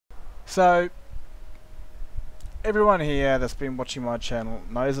So, everyone here that's been watching my channel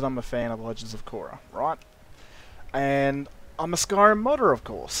knows that I'm a fan of Legends of Korra, right? And I'm a Skyrim modder, of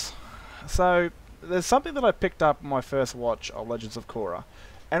course. So, there's something that I picked up in my first watch of Legends of Korra,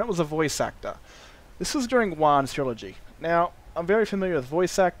 and it was a voice actor. This was during Juan's trilogy. Now, I'm very familiar with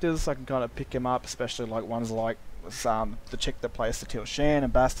voice actors. I can kind of pick him up, especially like ones like the chick that plays Satil Shan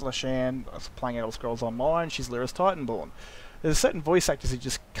and Bastila Shan. I was playing Elder Scrolls Online. She's Lyra's Titanborn. There's certain voice actors you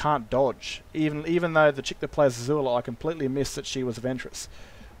just can't dodge. Even though the chick that plays Azula, I completely missed that she was a Ventress,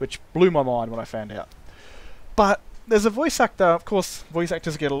 which blew my mind when I found out. But there's a voice actor. Of course, voice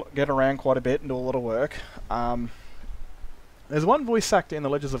actors get around quite a bit and do a lot of work. There's one voice actor in the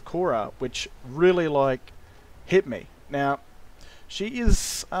Legends of Korra which really hit me. Now, she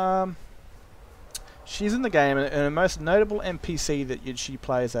is she's in the game, and the most notable NPC that she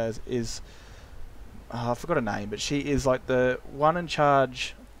plays as is I forgot her name, but she is like the one in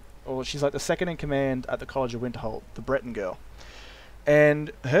charge, or she's like the second in command at the College of Winterhold, the Breton girl.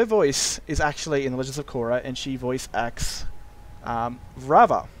 And her voice is actually in the Legends of Korra, and she voice acts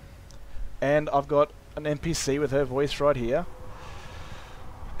Raava. And I've got an NPC with her voice right here.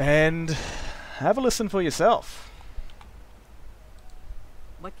 And have a listen for yourself.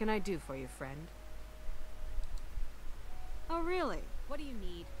 What can I do for you, friend? Oh, really? What do you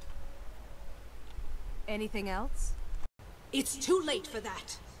need? Anything else? It's too late for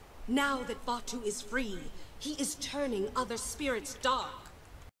that. Now that Batu is free, he is turning other spirits dark.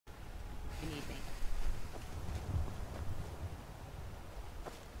 You need me.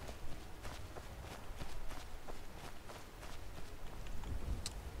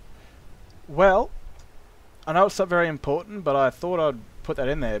 Well, I know it's not very important, but I thought I'd put that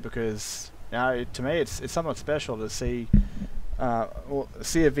in there because, you know, to me it's somewhat special to see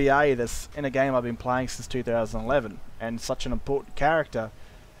see a VA that's in a game I've been playing since 2011, and such an important character,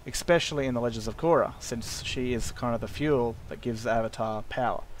 especially in the Legends of Korra, since she is kind of the fuel that gives the Avatar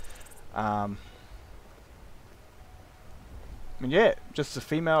power. And yeah, just a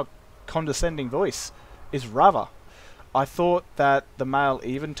female condescending voice is Raava. I thought that the male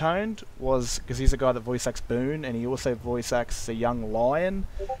even-toned was because he's the guy that voice acts Boone, and he also voice acts the young lion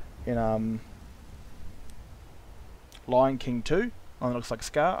in Lion King 2 on It Looks Like a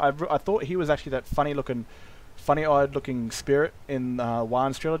Scar. I thought he was actually that funny-eyed looking spirit in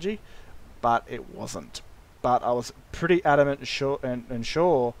Juan's trilogy, but it wasn't. But I was pretty adamant and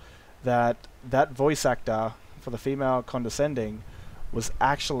sure that that voice actor for the female condescending was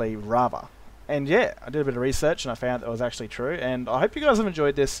actually Raava. And yeah, I did a bit of research and I found that was actually true, and I hope you guys have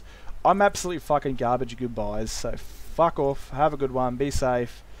enjoyed this. I'm absolutely fucking garbage at goodbyes, so fuck off, have a good one, be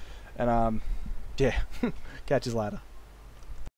safe, and yeah, catch you later.